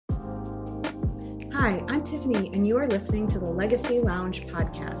Hi, I'm Tiffany, and you are listening to the Legacy Lounge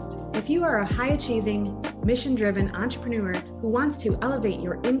podcast. If you are a high-achieving, mission-driven entrepreneur who wants to elevate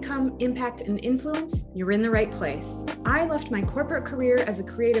your income, impact, and influence, you're in the right place. I left my corporate career as a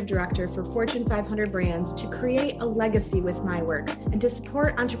creative director for Fortune 500 brands to create a legacy with my work and to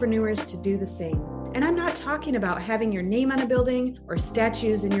support entrepreneurs to do the same. And I'm not talking about having your name on a building or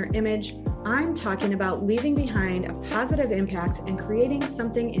statues in your image. I'm talking about leaving behind a positive impact and creating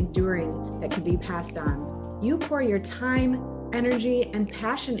something enduring that can be passed on. You pour your time, energy, and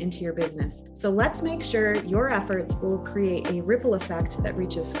passion into your business. So let's make sure your efforts will create a ripple effect that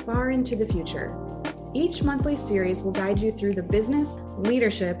reaches far into the future. Each monthly series will guide you through the business,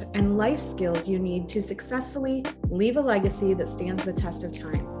 leadership, and life skills you need to successfully leave a legacy that stands the test of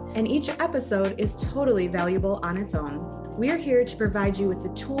time. And each episode is totally valuable on its own. We are here to provide you with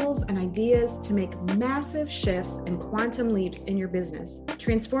the tools and ideas to make massive shifts and quantum leaps in your business,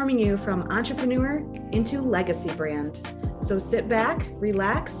 transforming you from entrepreneur into legacy brand. So sit back,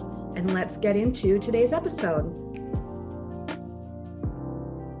 relax, and let's get into today's episode.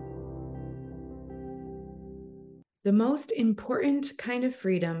 The most important kind of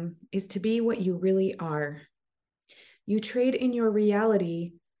freedom is to be what you really are. You trade in your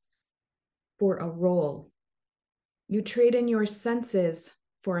reality for a role. You trade in your senses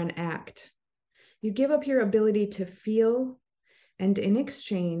for an act. You give up your ability to feel and in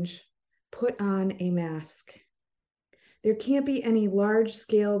exchange, put on a mask. There can't be any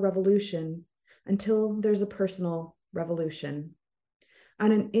large-scale revolution until there's a personal revolution.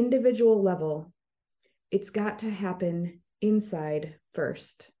 On an individual level, it's got to happen inside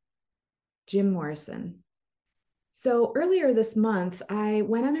first. Jim Morrison. So earlier this month, I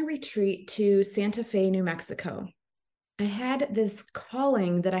went on a retreat to Santa Fe, New Mexico. I had this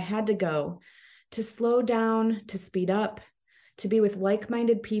calling that I had to go to slow down, to speed up, to be with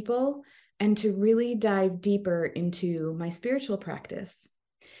like-minded people, and to really dive deeper into my spiritual practice.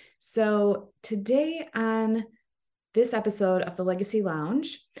 So today on this episode of the Legacy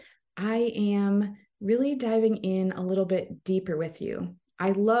Lounge, I am really diving in a little bit deeper with you.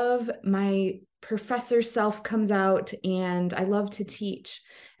 I love my professor self comes out, and I love to teach,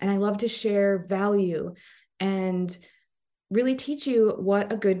 and I love to share value and really teach you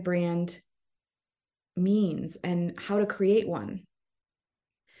what a good brand means and how to create one.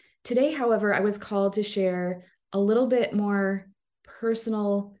 Today, however, I was called to share a little bit more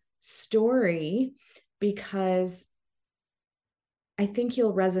personal story because I think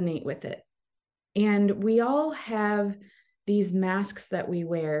you'll resonate with it. And we all have these masks that we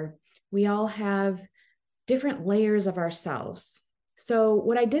wear. We all have different layers of ourselves. So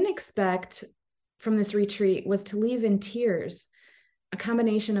what I didn't expect from this retreat was to leave in tears, a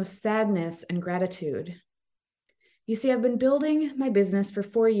combination of sadness and gratitude. You see, I've been building my business for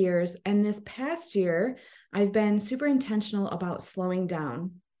 4 years, and this past year, I've been super intentional about slowing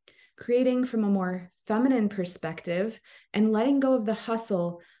down, creating from a more feminine perspective, and letting go of the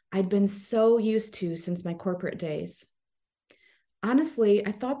hustle I'd been so used to since my corporate days. Honestly,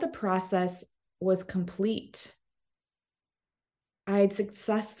 I thought the process was complete. I'd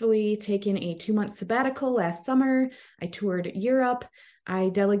successfully taken a 2-month sabbatical last summer. I toured Europe. I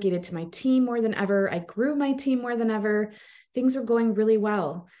delegated to my team more than ever. I grew my team more than ever. Things were going really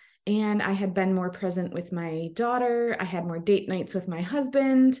well. And I had been more present with my daughter. I had more date nights with my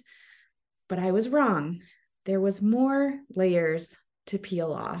husband. But I was wrong. There was more layers to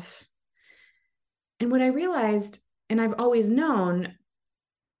peel off. And what I realized, and I've always known,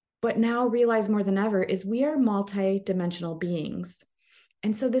 but now realize more than ever, is we are multi-dimensional beings.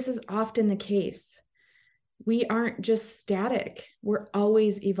 And so this is often the case. We aren't just static. We're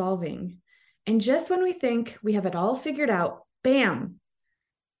always evolving. And just when we think we have it all figured out, bam,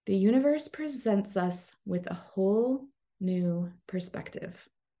 the universe presents us with a whole new perspective.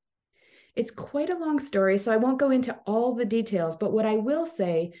 It's quite a long story, so I won't go into all the details, but what I will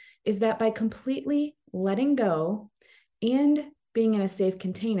say is that by completely letting go and being in a safe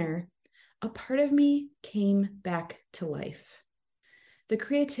container, a part of me came back to life. The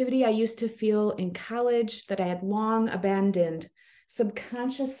creativity I used to feel in college that I had long abandoned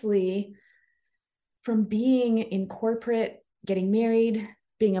subconsciously from being in corporate, getting married,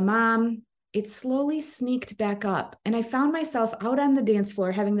 being a mom, it slowly sneaked back up, and I found myself out on the dance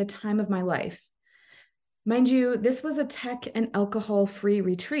floor having the time of my life. Mind you, this was a tech and alcohol-free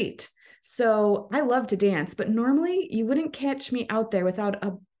retreat, so I love to dance, but normally you wouldn't catch me out there without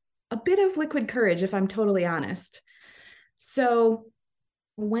a bit of liquid courage, if I'm totally honest. So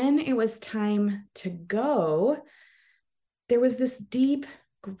when it was time to go, there was this deep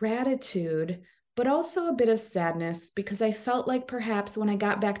gratitude, but also a bit of sadness because I felt like perhaps when I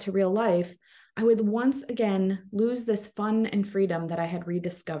got back to real life, I would once again lose this fun and freedom that I had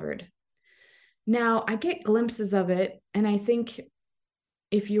rediscovered. Now, I get glimpses of it, and I think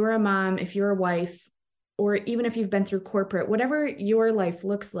if you're a mom, if you're a wife, or even if you've been through corporate, whatever your life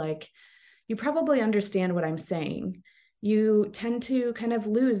looks like, you probably understand what I'm saying. You tend to kind of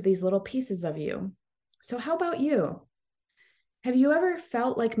lose these little pieces of you. So, how about you? Have you ever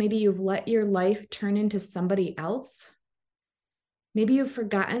felt like maybe you've let your life turn into somebody else? Maybe you've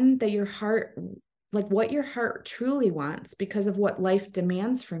forgotten that your heart, like what your heart truly wants because of what life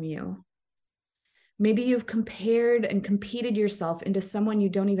demands from you. Maybe you've compared and competed yourself into someone you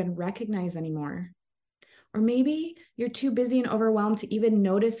don't even recognize anymore. Or maybe you're too busy and overwhelmed to even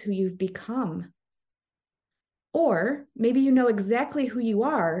notice who you've become. Or maybe you know exactly who you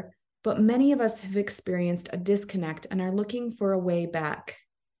are, but many of us have experienced a disconnect and are looking for a way back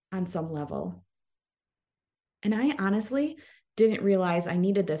on some level. And I honestly didn't realize I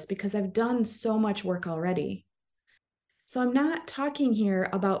needed this because I've done so much work already. So I'm not talking here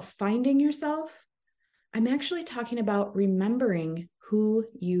about finding yourself. I'm actually talking about remembering who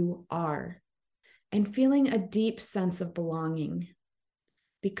you are and feeling a deep sense of belonging.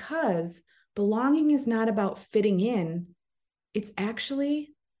 Because belonging is not about fitting in, it's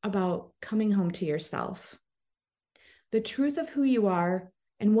actually about coming home to yourself. The truth of who you are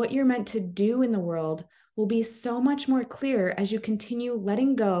and what you're meant to do in the world will be so much more clear as you continue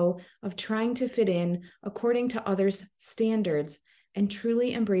letting go of trying to fit in according to others' standards and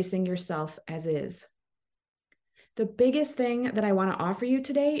truly embracing yourself as is. The biggest thing that I want to offer you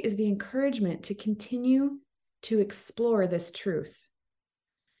today is the encouragement to continue to explore this truth.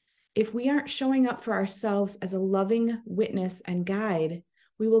 If we aren't showing up for ourselves as a loving witness and guide,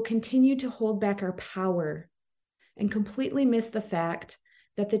 we will continue to hold back our power and completely miss the fact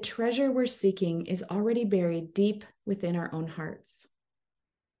that the treasure we're seeking is already buried deep within our own hearts.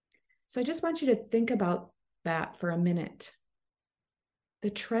 So I just want you to think about that for a minute. The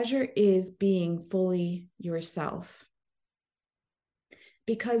treasure is being fully yourself.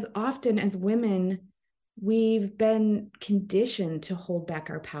 Because often as women, we've been conditioned to hold back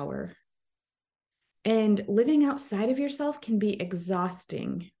our power. And living outside of yourself can be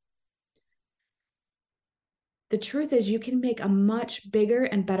exhausting. The truth is, you can make a much bigger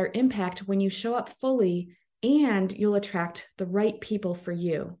and better impact when you show up fully, and you'll attract the right people for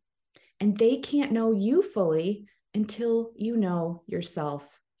you. And they can't know you fully until you know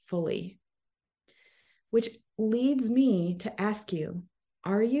yourself fully. Which leads me to ask you,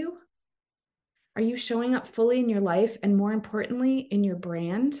 are you? Are you showing up fully in your life and, more importantly, in your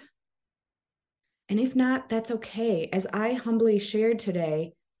brand? And if not, that's okay. As I humbly shared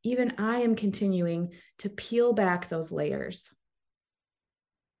today, even I am continuing to peel back those layers.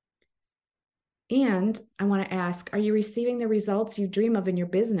 And I want to ask, are you receiving the results you dream of in your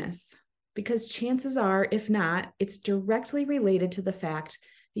business? Because chances are, if not, it's directly related to the fact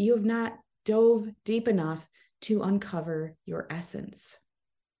that you have not dove deep enough to uncover your essence.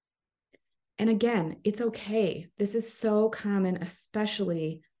 And again, it's okay. This is so common,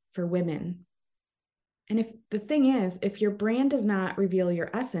 especially for women. And if the thing is, if your brand does not reveal your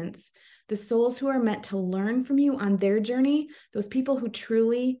essence, the souls who are meant to learn from you on their journey, those people who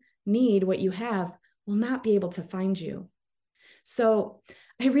truly need what you have, will not be able to find you. So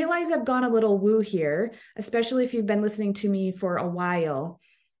I realize I've gone a little woo here, especially if you've been listening to me for a while.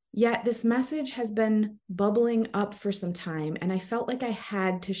 Yet this message has been bubbling up for some time, and I felt like I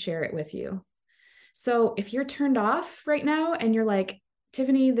had to share it with you. So if you're turned off right now and you're like,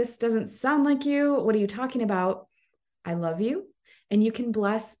 Tiffany, this doesn't sound like you, what are you talking about? I love you, and you can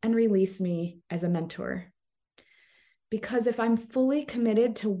bless and release me as a mentor. Because if I'm fully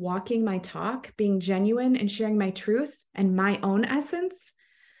committed to walking my talk, being genuine and sharing my truth and my own essence,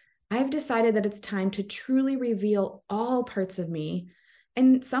 I've decided that it's time to truly reveal all parts of me.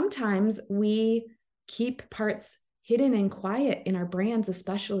 And sometimes we keep parts hidden and quiet in our brands,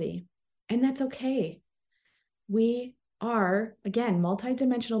 especially. And that's okay. We are, again,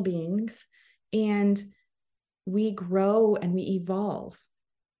 multidimensional beings, and we grow and we evolve.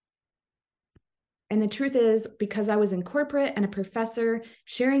 And the truth is, because I was in corporate and a professor,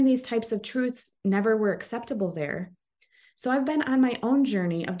 sharing these types of truths never were acceptable there. So I've been on my own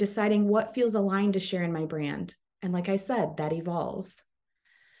journey of deciding what feels aligned to share in my brand. And like I said, that evolves.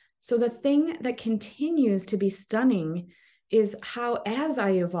 So the thing that continues to be stunning is how, as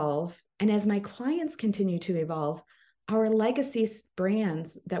I evolve and as my clients continue to evolve, our legacy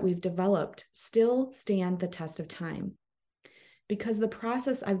brands that we've developed still stand the test of time. Because the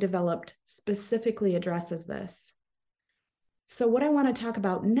process I've developed specifically addresses this. So, what I want to talk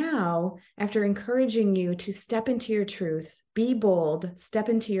about now, after encouraging you to step into your truth, be bold, step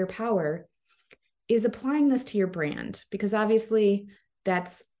into your power, is applying this to your brand, because obviously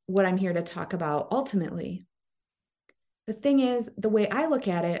that's what I'm here to talk about ultimately. The thing is, the way I look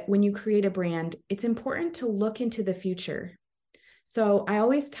at it, when you create a brand, it's important to look into the future. So I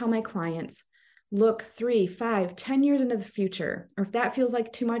always tell my clients, look 3, 5, 10 years into the future, or if that feels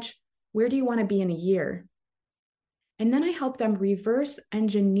like too much, where do you want to be in a year? And then I help them reverse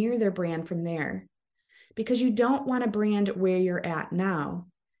engineer their brand from there, because you don't want to brand where you're at now.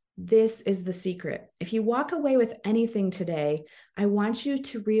 This is the secret. If you walk away with anything today, I want you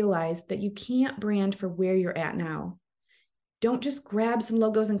to realize that you can't brand for where you're at now. Don't just grab some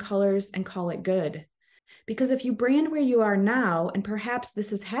logos and colors and call it good. Because if you brand where you are now, and perhaps this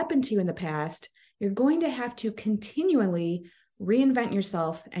has happened to you in the past, you're going to have to continually reinvent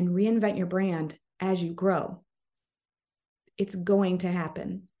yourself and reinvent your brand as you grow. It's going to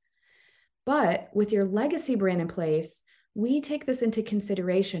happen. But with your legacy brand in place, we take this into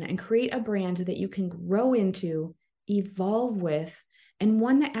consideration and create a brand that you can grow into, evolve with, and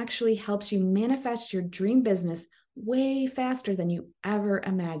one that actually helps you manifest your dream business way faster than you ever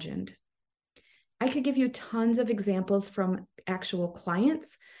imagined. I could give you tons of examples from actual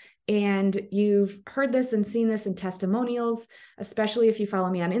clients, and you've heard this and seen this in testimonials, especially if you follow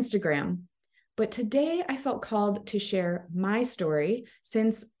me on Instagram. But today I felt called to share my story,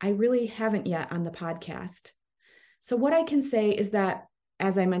 since I really haven't yet on the podcast. So what I can say is that,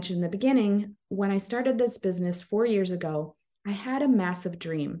 as I mentioned in the beginning, when I started this business 4 years ago, I had a massive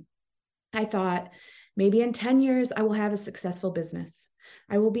dream. I thought, maybe in 10 years, I will have a successful business.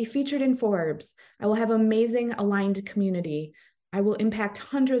 I will be featured in Forbes. I will have an amazing aligned community. I will impact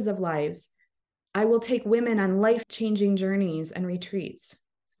hundreds of lives. I will take women on life-changing journeys and retreats.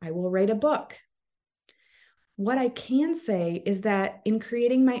 I will write a book. What I can say is that in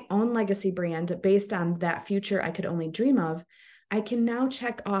creating my own legacy brand based on that future I could only dream of, I can now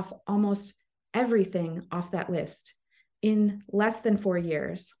check off almost everything off that list in less than 4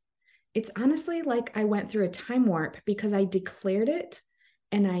 years. It's honestly like I went through a time warp, because I declared it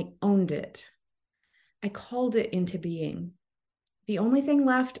and I owned it. I called it into being. The only thing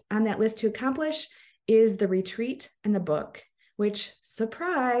left on that list to accomplish is the retreat and the book, which,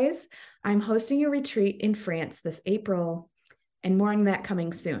 surprise, I'm hosting a retreat in France this April, and more on that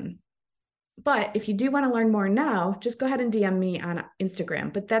coming soon. But if you do want to learn more now, just go ahead and DM me on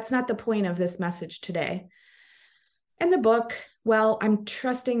Instagram. But that's not the point of this message today. And the book, well, I'm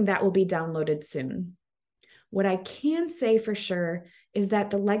trusting that will be downloaded soon. What I can say for sure is that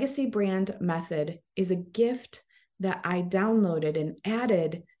the legacy brand method is a gift that I downloaded and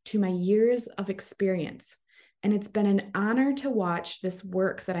added to my years of experience. And it's been an honor to watch this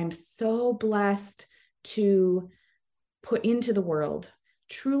work that I'm so blessed to put into the world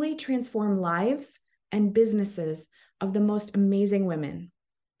truly transform lives and businesses of the most amazing women,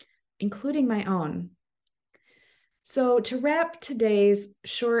 including my own. So to wrap today's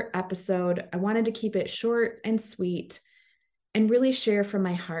short episode, I wanted to keep it short and sweet and really share from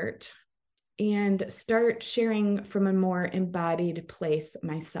my heart and start sharing from a more embodied place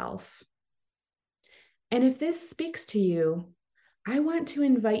myself. And if this speaks to you, I want to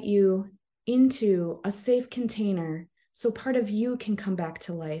invite you into a safe container so part of you can come back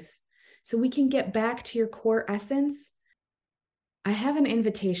to life, so we can get back to your core essence. I have an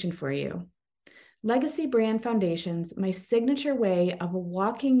invitation for you. Legacy Brand Foundations, my signature way of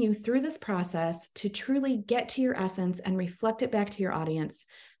walking you through this process to truly get to your essence and reflect it back to your audience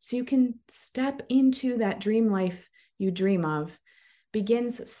so you can step into that dream life you dream of,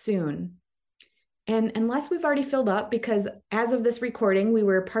 begins soon. And unless we've already filled up, because as of this recording, we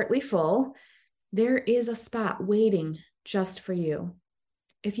were partly full, there is a spot waiting just for you.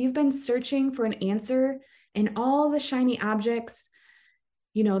 If you've been searching for an answer in all the shiny objects,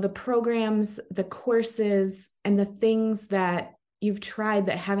 you know, the programs, the courses, and the things that you've tried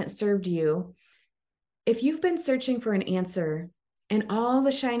that haven't served you, if you've been searching for an answer and all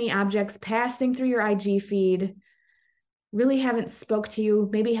the shiny objects passing through your IG feed really haven't spoke to you,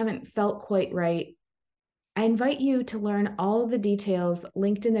 maybe haven't felt quite right, I invite you to learn all of the details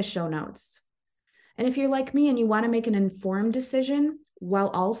linked in the show notes. And if you're like me and you want to make an informed decision while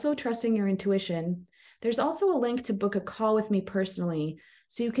also trusting your intuition, there's also a link to book a call with me personally,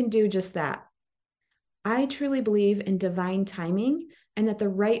 so you can do just that. I truly believe in divine timing and that the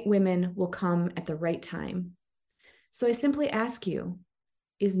right women will come at the right time. So I simply ask you,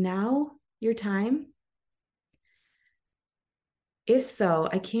 is now your time? If so,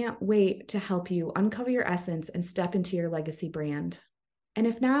 I can't wait to help you uncover your essence and step into your legacy brand. And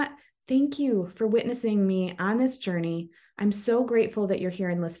if not, Thank you for witnessing me on this journey. I'm so grateful that you're here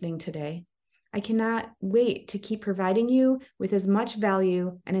and listening today. I cannot wait to keep providing you with as much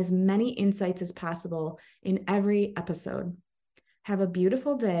value and as many insights as possible in every episode. Have a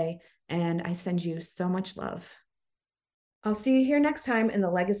beautiful day, and I send you so much love. I'll see you here next time in the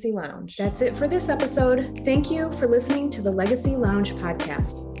Legacy Lounge. That's it for this episode. Thank you for listening to the Legacy Lounge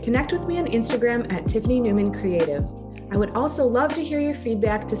podcast. Connect with me on Instagram at Tiffany Newman Creative. I would also love to hear your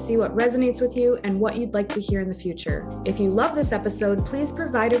feedback to see what resonates with you and what you'd like to hear in the future. If you love this episode, please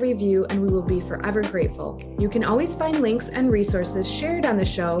provide a review and we will be forever grateful. You can always find links and resources shared on the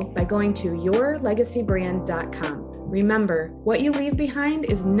show by going to yourlegacybrand.com. Remember, what you leave behind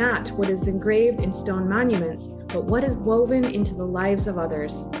is not what is engraved in stone monuments, but what is woven into the lives of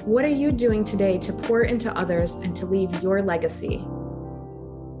others. What are you doing today to pour into others and to leave your legacy?